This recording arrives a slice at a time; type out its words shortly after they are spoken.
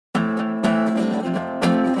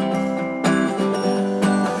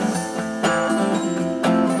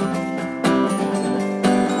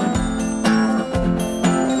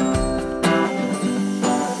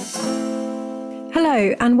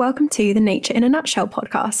welcome to the Nature in a Nutshell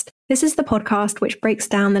podcast. This is the podcast which breaks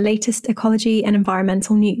down the latest ecology and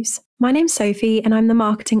environmental news. My name's Sophie, and I'm the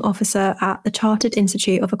Marketing Officer at the Chartered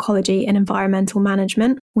Institute of Ecology and Environmental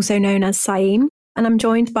Management, also known as SAEM, and I'm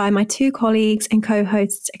joined by my two colleagues and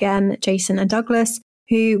co-hosts again, Jason and Douglas,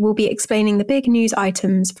 who will be explaining the big news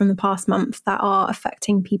items from the past month that are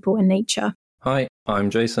affecting people and nature. Hi, I'm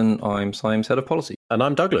Jason. I'm SAEM's Head of Policy. And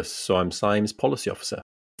I'm Douglas, so I'm SAEM's Policy Officer.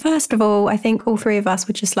 First of all, I think all three of us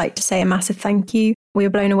would just like to say a massive thank you. We were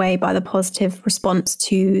blown away by the positive response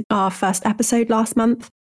to our first episode last month.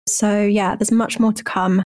 So yeah, there's much more to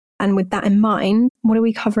come. And with that in mind, what are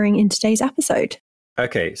we covering in today's episode?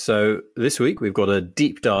 Okay, so this week we've got a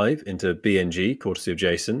deep dive into BNG, courtesy of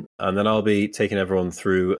Jason, and then I'll be taking everyone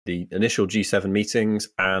through the initial G7 meetings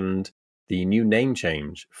and the new name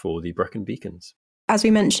change for the Brecon beacons. As we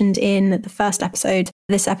mentioned in the first episode,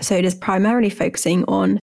 this episode is primarily focusing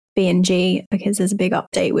on BNG because there's a big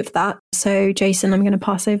update with that. So Jason, I'm going to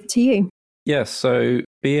pass over to you. Yes, so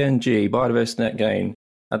BNG, Biodiversity Net Gain.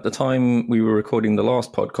 At the time we were recording the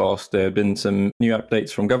last podcast, there had been some new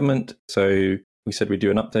updates from government. So we said we'd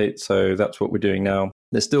do an update. So that's what we're doing now.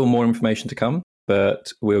 There's still more information to come,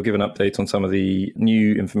 but we'll give an update on some of the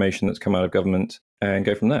new information that's come out of government and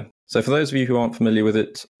go from there. So for those of you who aren't familiar with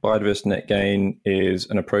it, Biodiversity Net Gain is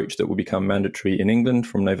an approach that will become mandatory in England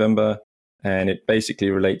from November. And it basically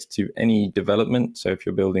relates to any development. So if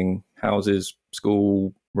you're building houses,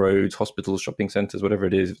 school, roads, hospitals, shopping centres, whatever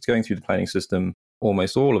it is, if it's going through the planning system,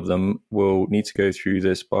 almost all of them will need to go through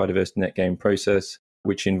this Biodiversity Net Gain process,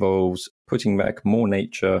 which involves putting back more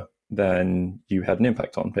nature than you had an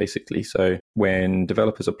impact on, basically. So when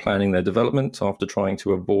developers are planning their development, after trying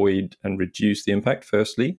to avoid and reduce the impact,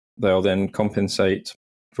 firstly, they'll then compensate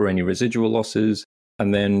for any residual losses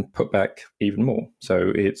and then put back even more.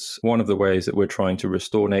 So it's one of the ways that we're trying to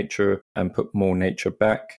restore nature and put more nature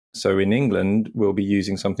back. So in England, we'll be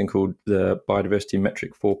using something called the Biodiversity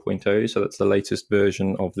Metric 4.0. So that's the latest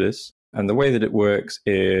version of this. And the way that it works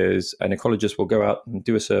is an ecologist will go out and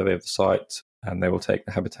do a survey of the site, and they will take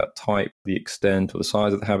the habitat type, the extent or the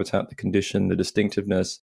size of the habitat, the condition, the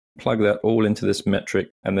distinctiveness, plug that all into this metric,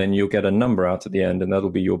 and then you'll get a number out at the end, and that'll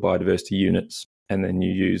be your biodiversity units. And then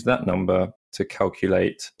you use that number to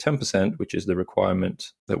calculate 10%, which is the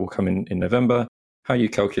requirement that will come in November. How you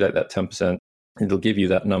calculate that 10%, it'll give you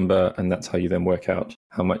that number, and that's how you then work out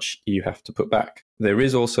how much you have to put back. There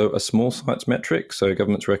is also a small sites metric. So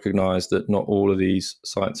governments recognize that not all of these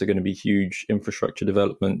sites are going to be huge infrastructure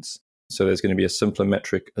developments. So there's going to be a simpler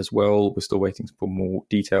metric as well. We're still waiting for more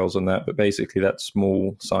details on that. But basically that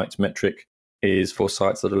small sites metric is for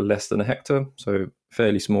sites that are less than a hectare, so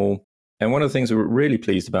fairly small. And one of the things that we're really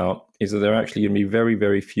pleased about is that there are actually going to be very,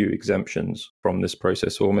 very few exemptions from this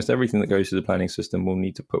process. So almost everything that goes through the planning system will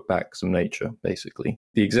need to put back some nature, basically.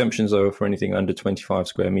 The exemptions are for anything under 25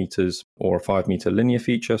 square meters or a 5 meter linear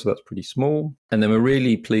feature, so that's pretty small. And then we're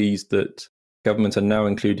really pleased that governments are now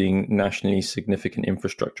including nationally significant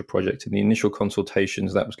infrastructure projects. In the initial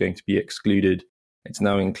consultations, that was going to be excluded. It's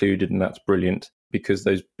now included, and that's brilliant because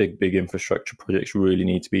those big infrastructure projects really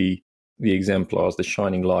need to be the exemplars, the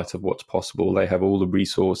shining light of what's possible. They have all the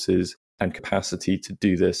resources and capacity to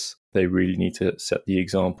do this. They really need to set the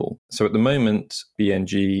example. So at the moment,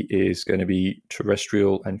 BNG is going to be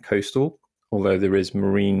terrestrial and coastal, although there is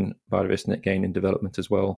marine biodiversity net gain in development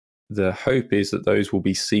as well. The hope is that those will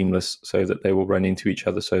be seamless so that they will run into each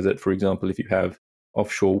other, so that, for example, if you have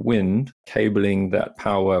offshore wind, cabling that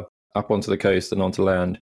power up onto the coast and onto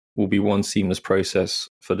land will be one seamless process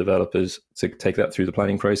for developers to take that through the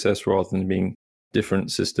planning process rather than being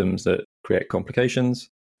different systems that create complications.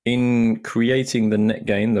 In creating the net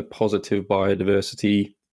gain, the positive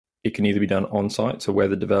biodiversity, it can either be done on-site, so where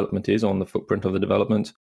the development is on the footprint of the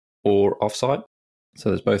development, or off-site. So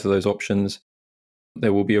there's both of those options.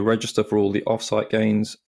 There will be a register for all the off-site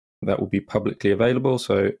gains that will be publicly available,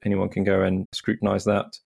 so anyone can go and scrutinize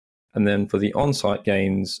that. And then for the on-site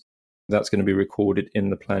gains, that's going to be recorded in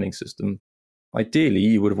the planning system. Ideally,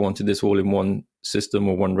 you would have wanted this all in one system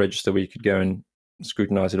or one register where you could go and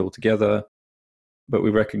scrutinize it all together. But we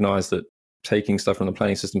recognize that taking stuff from the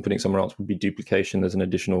planning system, putting it somewhere else would be duplication. There's an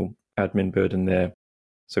additional admin burden there.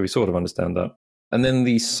 So we sort of understand that. And then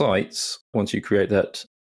the sites, once you create that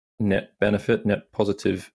net benefit, net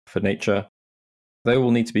positive for nature, they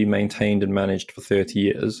will need to be maintained and managed for 30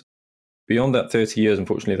 years. Beyond that 30 years,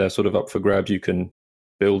 unfortunately, they're sort of up for grabs. You can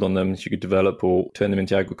build on them, you could develop or turn them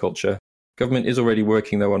into agriculture. Government is already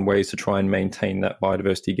working, though, on ways to try and maintain that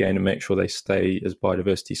biodiversity gain and make sure they stay as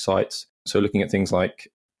biodiversity sites. So looking at things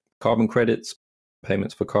like carbon credits,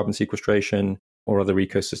 payments for carbon sequestration, or other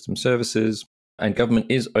ecosystem services. And government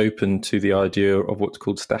is open to the idea of what's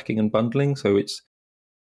called stacking and bundling. So it's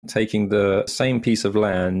taking the same piece of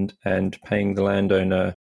land and paying the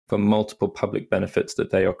landowner for multiple public benefits that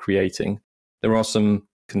they are creating. There are some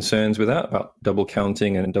concerns with that about double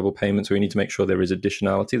counting and double payments. So we need to make sure there is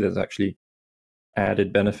additionality. There's actually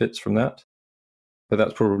added benefits from that. But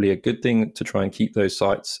that's probably a good thing to try and keep those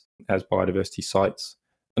sites as biodiversity sites.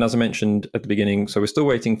 And as I mentioned at the beginning, so we're still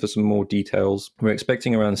waiting for some more details. We're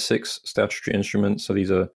expecting around 6 statutory instruments. So these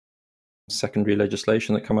are secondary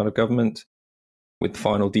legislation that come out of government with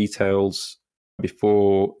final details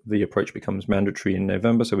before the approach becomes mandatory in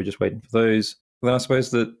November. So we're just waiting for those. Then I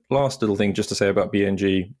suppose the last little thing just to say about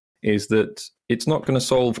BNG is that it's not going to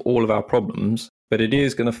solve all of our problems, but it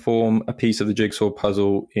is going to form a piece of the jigsaw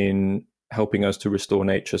puzzle in helping us to restore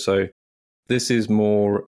nature. So this is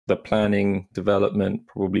more the planning, development,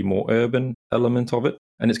 probably more urban element of it.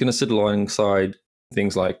 And it's going to sit alongside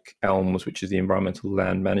things like ELMS, which is the environmental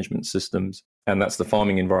land management systems. And that's the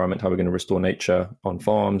farming environment, how we're going to restore nature on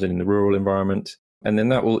farms and in the rural environment. And then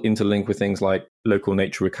that will interlink with things like local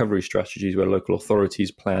nature recovery strategies, where local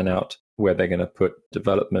authorities plan out where they're going to put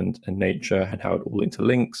development and nature and how it all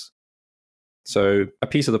interlinks. So a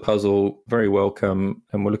piece of the puzzle, very welcome,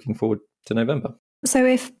 and we're looking forward to November. So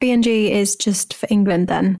if BNG is just for England,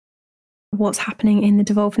 then what's happening in the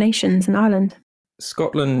devolved nations and Ireland?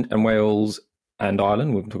 Scotland and Wales and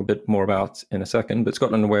Ireland, we'll talk a bit more about in a second, but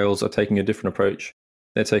Scotland and Wales are taking a different approach.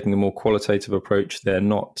 They're taking a more qualitative approach. They're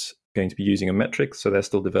not going to be using a metric, so they're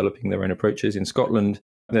still developing their own approaches. In Scotland,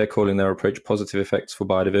 they're calling their approach positive effects for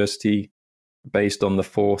biodiversity, based on the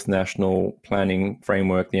 4th National Planning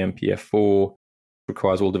Framework, the NPF4,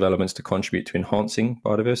 requires all developments to contribute to enhancing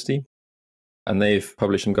biodiversity. And they've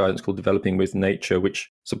published some guidance called Developing with Nature,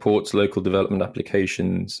 which supports local development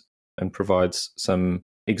applications and provides some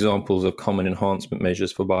examples of common enhancement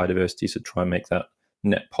measures for biodiversity to try and make that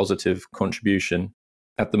net positive contribution.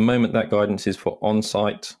 At the moment, that guidance is for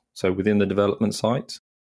on-site, so within the development site.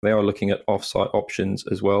 They are looking at off-site options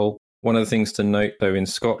as well. One of the things to note, though, in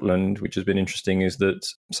Scotland, which has been interesting, is that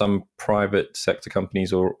some private sector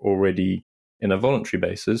companies are already, in a voluntary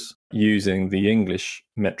basis, using the English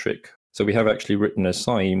metric. So we have actually written a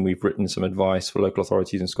SIEM, we've written some advice for local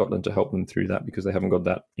authorities in Scotland to help them through that because they haven't got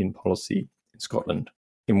that in policy in Scotland.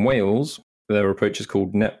 In Wales, their approach is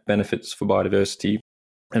called Net Benefits for Biodiversity.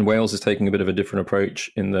 And Wales is taking a bit of a different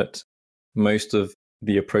approach in that most of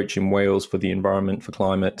the approach in Wales for the environment, for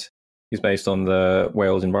climate, is based on the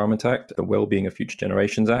Wales Environment Act, the Wellbeing of Future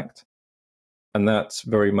Generations Act. And that's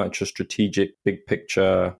very much a strategic, big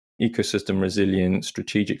picture, ecosystem resilient,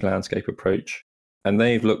 strategic landscape approach. And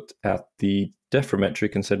they've looked at the DEFRA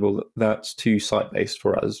metric and said, well, that's too site-based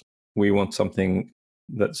for us. We want something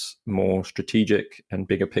that's more strategic and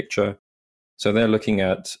bigger picture. So they're looking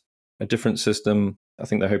at a different system. I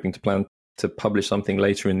think they're hoping to plan to publish something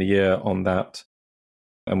later in the year on that.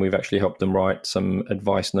 And we've actually helped them write some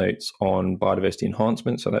advice notes on biodiversity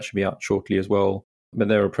enhancement. So that should be out shortly as well. But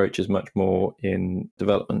their approach is much more in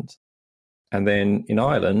development. And then in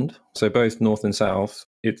Ireland, so both North and South,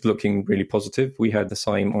 it's looking really positive. We had the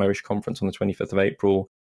SIEM Irish conference on the 25th of April,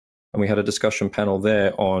 and we had a discussion panel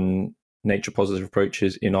there on nature positive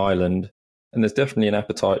approaches in Ireland. And there's definitely an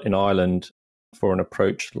appetite in Ireland for an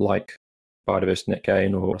approach like Biodiversity Net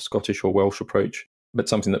Gain or a Scottish or Welsh approach, but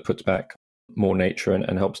something that puts back more nature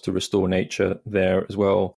and helps to restore nature there as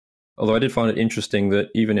well. Although I did find it interesting that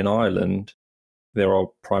even in Ireland, there are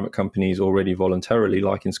private companies already voluntarily,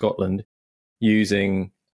 like in Scotland,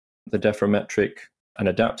 using the DEFRA metric, an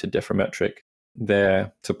adapted DEFRA metric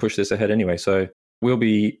there to push this ahead anyway. So we'll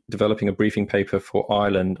be developing a briefing paper for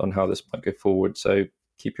Ireland on how this might go forward. So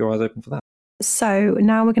keep your eyes open for that. So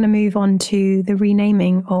now we're going to move on to the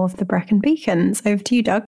renaming of the Brecon beacons. Over to you,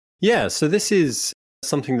 Doug. Yeah, so this is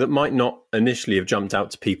something that might not initially have jumped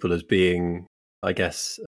out to people as being, I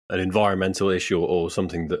guess, an environmental issue or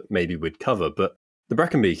something that maybe we'd cover. But the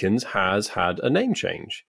Brecon beacons has had a name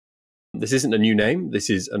change. This isn't a new name, this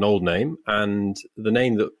is an old name, and the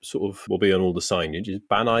name that sort of will be on all the signage is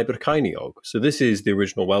Bannau Brycheiniog. So this is the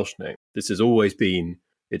original Welsh name. This has always been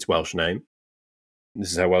its Welsh name.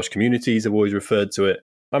 This is how Welsh communities have always referred to it.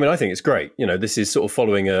 I mean, I think it's great. You know, this is sort of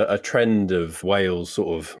following a trend of Wales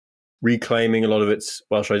sort of reclaiming a lot of its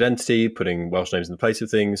Welsh identity, putting Welsh names in the place of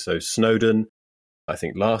things. So Snowdon, I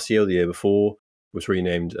think last year or the year before, was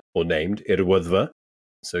renamed or named I'r,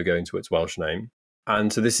 so going to its Welsh name.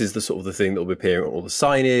 And so this is the sort of the thing that will be appearing on all the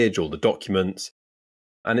signage, all the documents.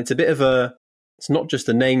 And it's a bit of it's not just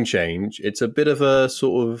a name change, it's a bit of a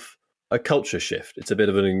sort of a culture shift. It's a bit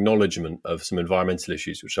of an acknowledgement of some environmental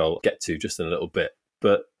issues, which I'll get to just in a little bit.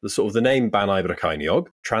 but the name Bannau Brycheiniog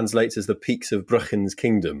translates as the peaks of Brecon's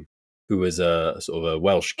kingdom, who was a sort of a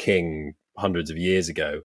Welsh king hundreds of years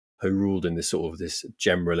ago, who ruled in this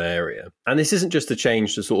general area. And this isn't just a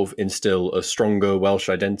change to sort of instill a stronger Welsh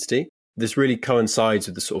identity. This really coincides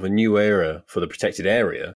with the sort of a new era for the protected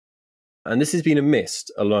area. And this has been a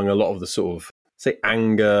mist along a lot of the sort of, say,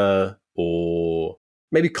 anger or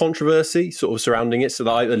maybe controversy sort of surrounding it, so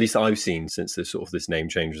that at least I've seen since this name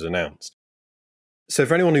change was announced. So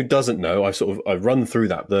for anyone who doesn't know, I've run through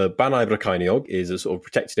that. The Bannau Brycheiniog is a sort of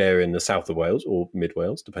protected area in the south of Wales, or Mid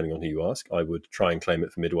Wales, depending on who you ask. I would try and claim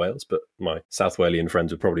it for Mid Wales, but my South Walian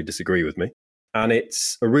friends would probably disagree with me. And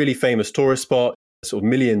it's a really famous tourist spot. Sort of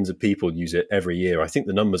millions of people use it every year. I think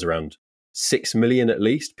the number's around 6 million at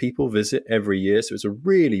least people visit every year. So it's a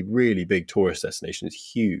really, really big tourist destination.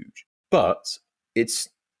 It's huge. But it's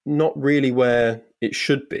not really where it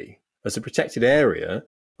should be. As a protected area,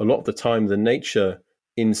 a lot of the time the nature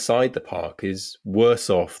inside the park is worse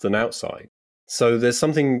off than outside. So there's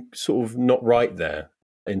something sort of not right there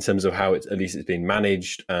in terms of how at least it's been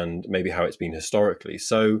managed and maybe how it's been historically.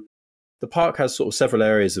 So the park has sort of several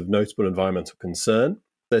areas of notable environmental concern.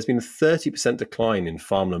 There's been a 30% decline in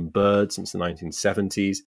farmland birds since the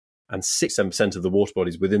 1970s, and 6-7% of the water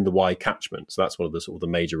bodies within the Wye catchment. So that's one of the sort of the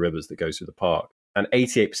major rivers that goes through the park. And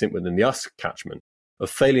 88% within the Usk catchment are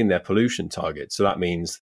failing their pollution targets. So that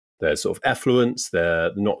means they're sort of effluents,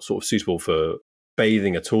 they're not sort of suitable for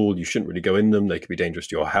bathing at all. You shouldn't really go in them. They could be dangerous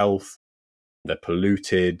to your health. They're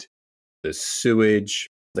polluted. There's sewage.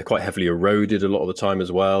 They're quite heavily eroded a lot of the time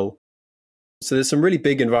as well. So there's some really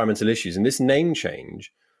big environmental issues. And this name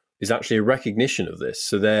change is actually a recognition of this.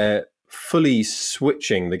 So they're fully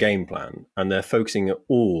switching the game plan and they're focusing it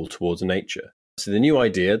all towards nature. So the new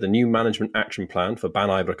idea, the new management action plan for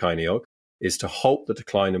Bannau Brycheiniog is to halt the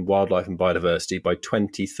decline in wildlife and biodiversity by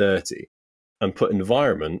 2030 and put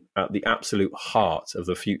environment at the absolute heart of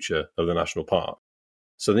the future of the national park.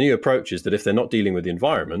 So the new approach is that if they're not dealing with the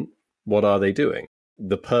environment, what are they doing?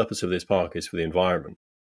 The purpose of this park is for the environment.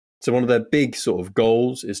 So one of their big sort of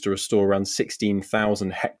goals is to restore around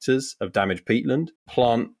 16,000 hectares of damaged peatland,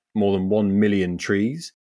 plant more than 1 million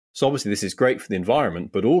trees. So obviously this is great for the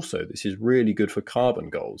environment, but also this is really good for carbon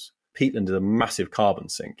goals. Peatland is a massive carbon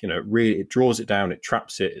sink. It draws it down, it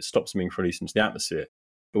traps it, it stops it being released into the atmosphere.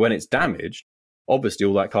 But when it's damaged, obviously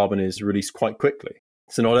all that carbon is released quite quickly.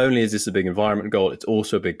 So not only is this a big environment goal, it's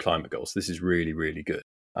also a big climate goal. So this is really, really good.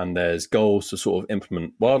 And there's goals to sort of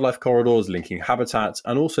implement wildlife corridors, linking habitats,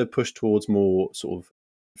 and also push towards more sort of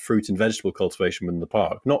fruit and vegetable cultivation within the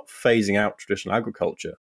park, not phasing out traditional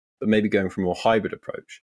agriculture, but maybe going for a more hybrid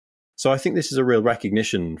approach. So I think this is a real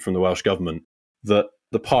recognition from the Welsh Government that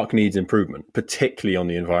the park needs improvement, particularly on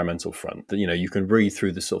the environmental front. That, you can read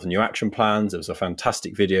through the sort of new action plans. There was a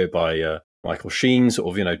fantastic video by Michael Sheen,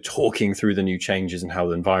 sort of, talking through the new changes and how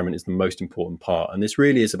the environment is the most important part. And this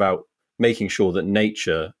really is about making sure that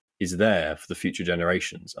nature is there for the future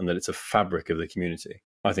generations and that it's a fabric of the community.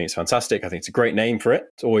 I think it's fantastic. I think it's a great name for it.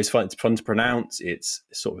 It's always fun. It's fun to pronounce. It's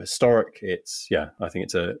sort of historic. I think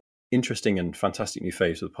it's a interesting and fantastic new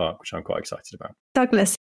phase of the park, which I'm quite excited about.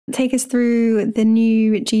 Douglas, take us through the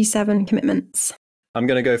new G7 commitments. I'm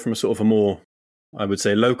going to go from a sort of a more, I would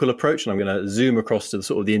say, local approach, and I'm going to zoom across to the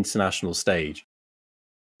sort of the international stage.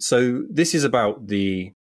 So this is about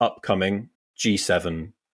the upcoming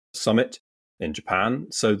G7 summit in Japan.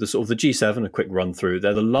 So the sort of the G7, a quick run through,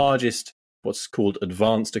 they're the largest, what's called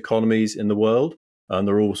advanced economies in the world. And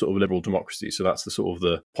they're all sort of liberal democracies. So that's the sort of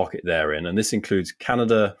the pocket they're in. And this includes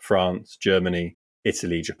Canada, France, Germany,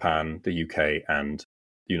 Italy, Japan, the UK, and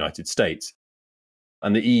the United States.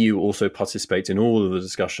 And the EU also participates in all of the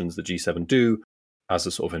discussions that G7 do as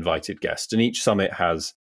a sort of invited guest. And each summit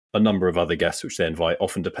has a number of other guests which they invite,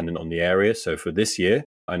 often dependent on the area. So for this year,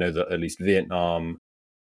 I know that at least Vietnam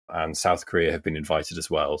and South Korea have been invited as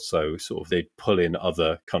well. So sort of they pull in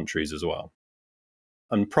other countries as well.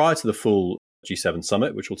 And prior to the full G7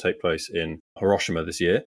 summit, which will take place in Hiroshima this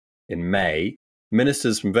year, in May,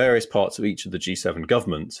 ministers from various parts of each of the G7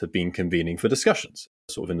 governments have been convening for discussions,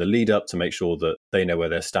 sort of in the lead up to make sure that they know where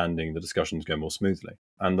they're standing, the discussions go more smoothly.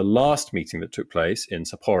 And the last meeting that took place in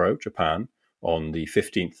Sapporo, Japan, on the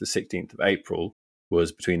 15th to 16th of April,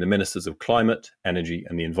 was between the ministers of climate, energy,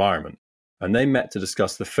 and the environment. And they met to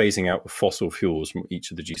discuss the phasing out of fossil fuels from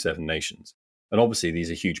each of the G7 nations. And obviously,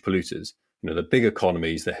 these are huge polluters. The big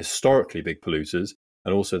economies, they're historically big polluters,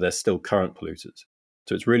 and also they're still current polluters.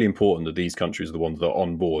 So it's really important that these countries are the ones that are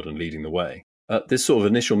on board and leading the way. At this sort of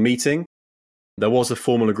initial meeting, there was a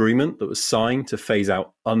formal agreement that was signed to phase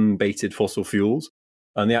out unbated fossil fuels.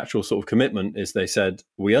 And the actual sort of commitment is they said,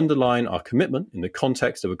 we underline our commitment in the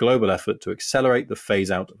context of a global effort to accelerate the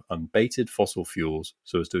phase out of unabated fossil fuels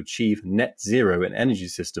so as to achieve net zero in energy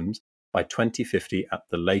systems by 2050 at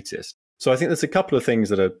the latest. So I think there's a couple of things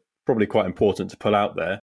that are probably quite important to pull out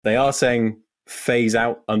there. They are saying phase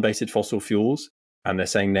out unabated fossil fuels, and they're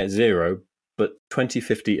saying net zero, but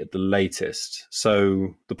 2050 at the latest.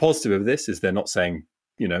 So the positive of this is they're not saying,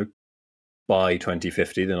 by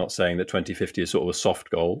 2050. They're not saying that 2050 is sort of a soft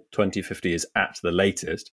goal. 2050 is at the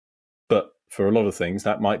latest. But for a lot of things,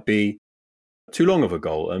 that might be too long of a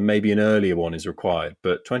goal, and maybe an earlier one is required.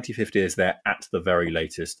 But 2050 is there at the very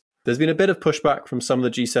latest. There's been a bit of pushback from some of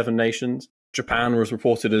the G7 nations. Japan was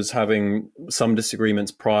reported as having some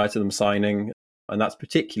disagreements prior to them signing, and that's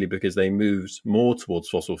particularly because they moved more towards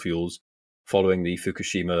fossil fuels following the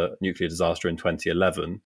Fukushima nuclear disaster in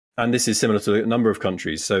 2011. And this is similar to a number of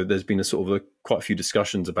countries. So there's been quite a few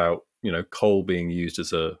discussions about, coal being used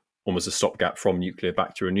as almost a stopgap from nuclear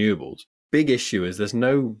back to renewables. Big issue is there's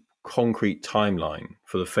no concrete timeline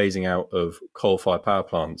for the phasing out of coal-fired power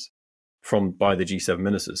plants by the G7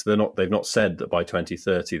 ministers. They've not said that by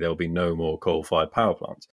 2030 there will be no more coal-fired power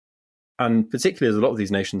plants. And particularly as a lot of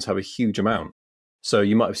these nations have a huge amount. So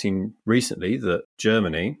you might have seen recently that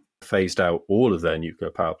Germany phased out all of their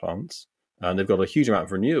nuclear power plants. And they've got a huge amount of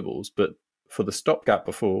renewables, but for the stopgap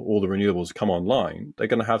before all the renewables come online, they're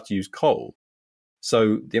going to have to use coal.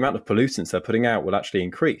 So the amount of pollutants they're putting out will actually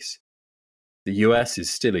increase. The US is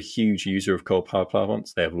still a huge user of coal power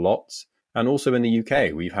plants. They have lots. And also in the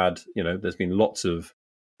UK, we've had, there's been lots of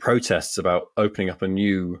protests about opening up a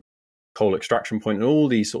new coal extraction point and all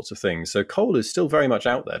these sorts of things. So coal is still very much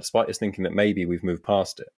out there, despite us thinking that maybe we've moved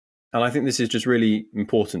past it. And I think this is just really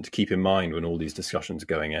important to keep in mind when all these discussions are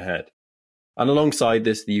going ahead. And alongside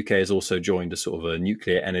this, the UK has also joined a sort of a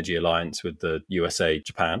nuclear energy alliance with the USA,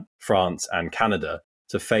 Japan, France, and Canada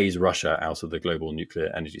to phase Russia out of the global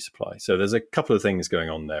nuclear energy supply. So there's a couple of things going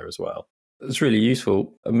on there as well. It's really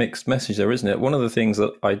useful. A mixed message there, isn't it? One of the things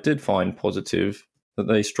that I did find positive, that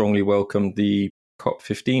they strongly welcomed the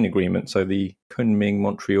COP15 agreement, so the Communique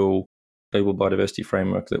Montreal Global Biodiversity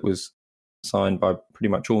Framework that was signed by pretty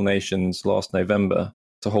much all nations last November,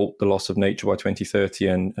 to halt the loss of nature by 2030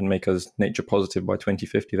 and make us nature positive by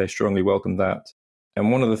 2050. They strongly welcome that.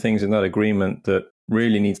 And one of the things in that agreement that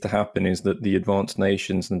really needs to happen is that the advanced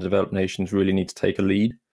nations and the developed nations really need to take a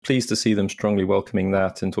lead. Pleased to see them strongly welcoming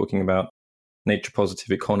that and talking about nature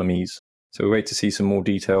positive economies. So we wait to see some more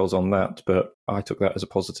details on that, but I took that as a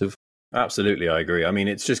positive. Absolutely, I agree. I mean,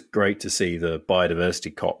 it's just great to see the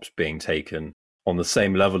biodiversity COPs being taken on the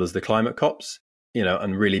same level as the climate COPs.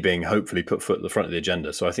 And really being hopefully put foot at the front of the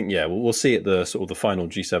agenda. So I think, we'll see at the sort of the final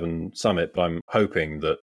G7 summit, but I'm hoping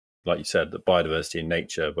that, like you said, that biodiversity and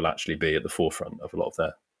nature will actually be at the forefront of a lot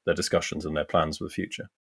of their discussions and their plans for the future.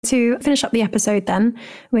 To finish up the episode then,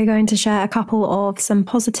 we're going to share a couple of some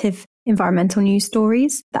positive environmental news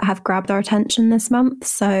stories that have grabbed our attention this month.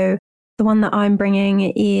 So the one that I'm bringing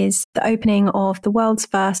is the opening of the world's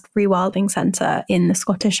first rewilding centre in the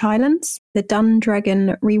Scottish Highlands. The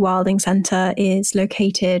Dundragon Rewilding Centre is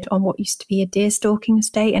located on what used to be a deer stalking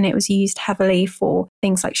estate, and it was used heavily for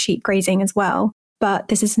things like sheep grazing as well. But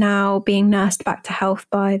this is now being nursed back to health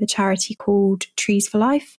by the charity called Trees for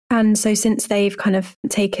Life. And so since they've kind of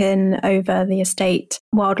taken over the estate,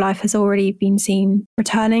 wildlife has already been seen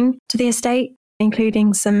returning to the estate,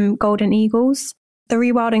 including some golden eagles. The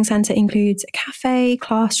rewilding centre includes a cafe,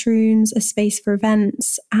 classrooms, a space for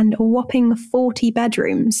events, and a whopping 40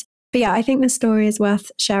 bedrooms. But I think the story is worth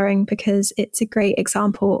sharing because it's a great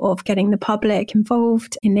example of getting the public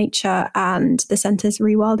involved in nature and the centre's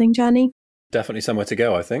rewilding journey. Definitely somewhere to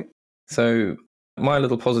go, I think. So my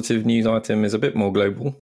little positive news item is a bit more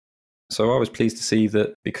global. So I was pleased to see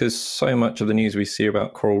that because so much of the news we see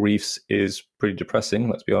about coral reefs is pretty depressing,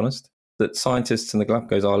 let's be honest, that scientists in the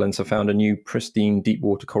Galapagos Islands have found a new pristine deep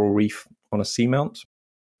water coral reef on a seamount.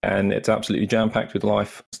 And it's absolutely jam-packed with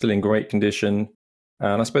life, still in great condition.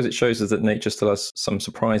 And I suppose it shows us that nature still has some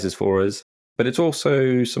surprises for us, but it's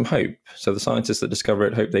also some hope. So the scientists that discover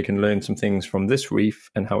it hope they can learn some things from this reef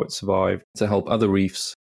and how it survived to help other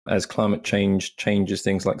reefs as climate change changes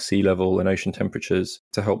things like sea level and ocean temperatures,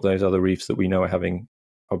 to help those other reefs that we know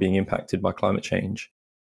are being impacted by climate change.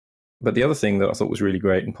 But the other thing that I thought was really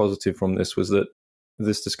great and positive from this was that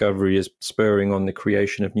this discovery is spurring on the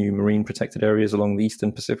creation of new marine protected areas along the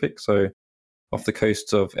Eastern Pacific. So off the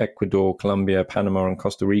coasts of Ecuador, Colombia, Panama, and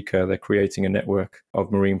Costa Rica, they're creating a network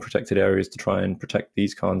of marine protected areas to try and protect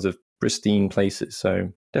these kinds of pristine places.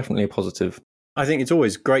 So definitely a positive. I think it's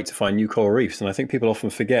always great to find new coral reefs. And I think people often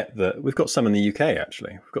forget that we've got some in the UK,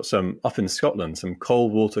 actually. We've got some up in Scotland, some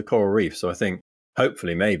cold water coral reefs. So I think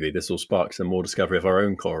hopefully maybe this will spark some more discovery of our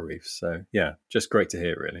own coral reefs. So yeah, just great to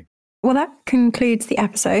hear, really. Well, that concludes the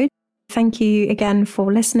episode. Thank you again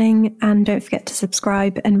for listening, and don't forget to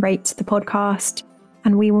subscribe and rate the podcast,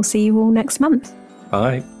 and we will see you all next month.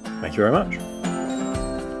 Bye. Thank you very much.